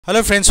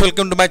Hello friends,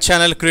 welcome to my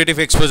channel Creative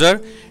Exposure.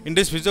 In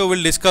this video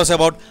we'll discuss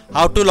about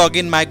how to log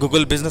in my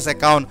Google business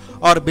account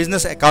or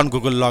business account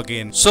Google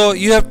login. So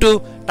you have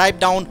to type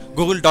down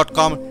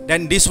google.com,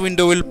 then this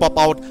window will pop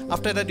out.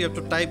 After that you have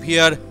to type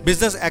here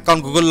business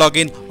account Google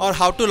login or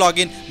how to log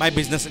in my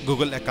business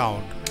Google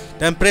account.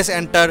 Then press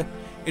enter.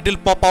 It will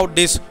pop out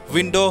this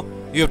window.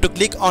 You have to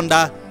click on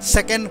the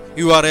second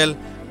URL,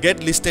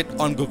 get listed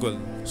on Google.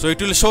 So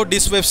it will show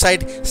this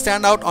website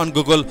stand out on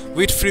Google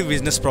with free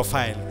business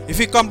profile.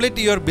 If you complete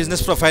your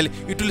business profile,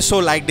 it will show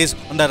like this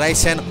on the right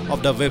side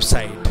of the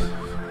website.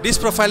 This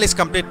profile is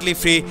completely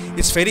free,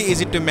 it's very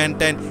easy to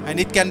maintain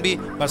and it can be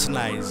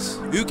personalized.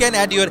 You can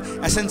add your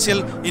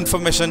essential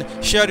information,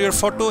 share your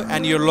photo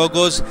and your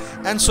logos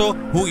and show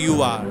who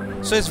you are.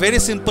 So it's very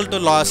simple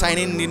to sign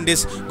in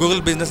this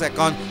Google business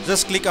account.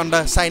 Just click on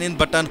the sign in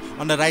button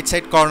on the right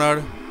side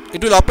corner.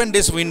 It will open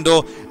this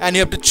window and you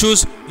have to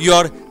choose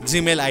your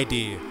Gmail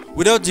ID.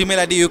 Without Gmail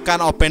ID you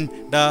can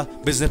open the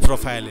business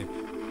profile.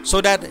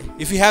 So that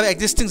if you have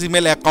existing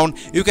Gmail account,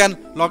 you can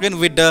log in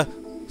with the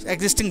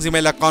existing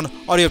Gmail account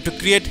or you have to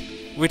create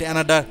with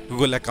another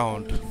Google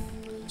account.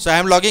 So I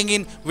am logging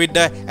in with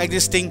the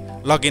existing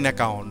login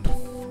account.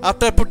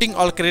 After putting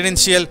all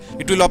credentials,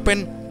 it will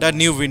open the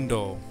new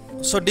window.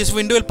 So this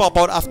window will pop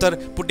out after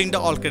putting the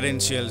all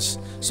credentials.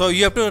 So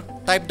you have to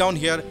type down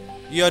here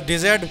your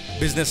desired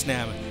business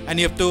name and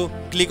you have to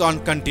click on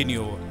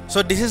continue.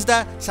 So this is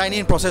the sign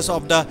in process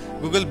of the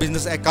Google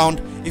business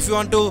account. If you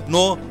want to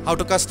know how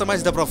to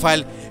customize the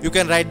profile, you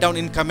can write down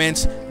in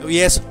comments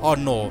yes or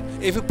no.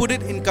 If you put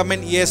it in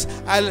comment yes,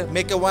 I'll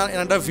make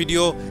another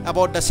video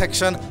about the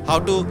section how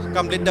to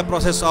complete the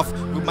process of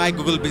my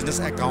Google business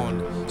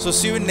account. So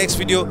see you in next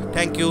video.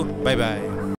 Thank you. Bye bye.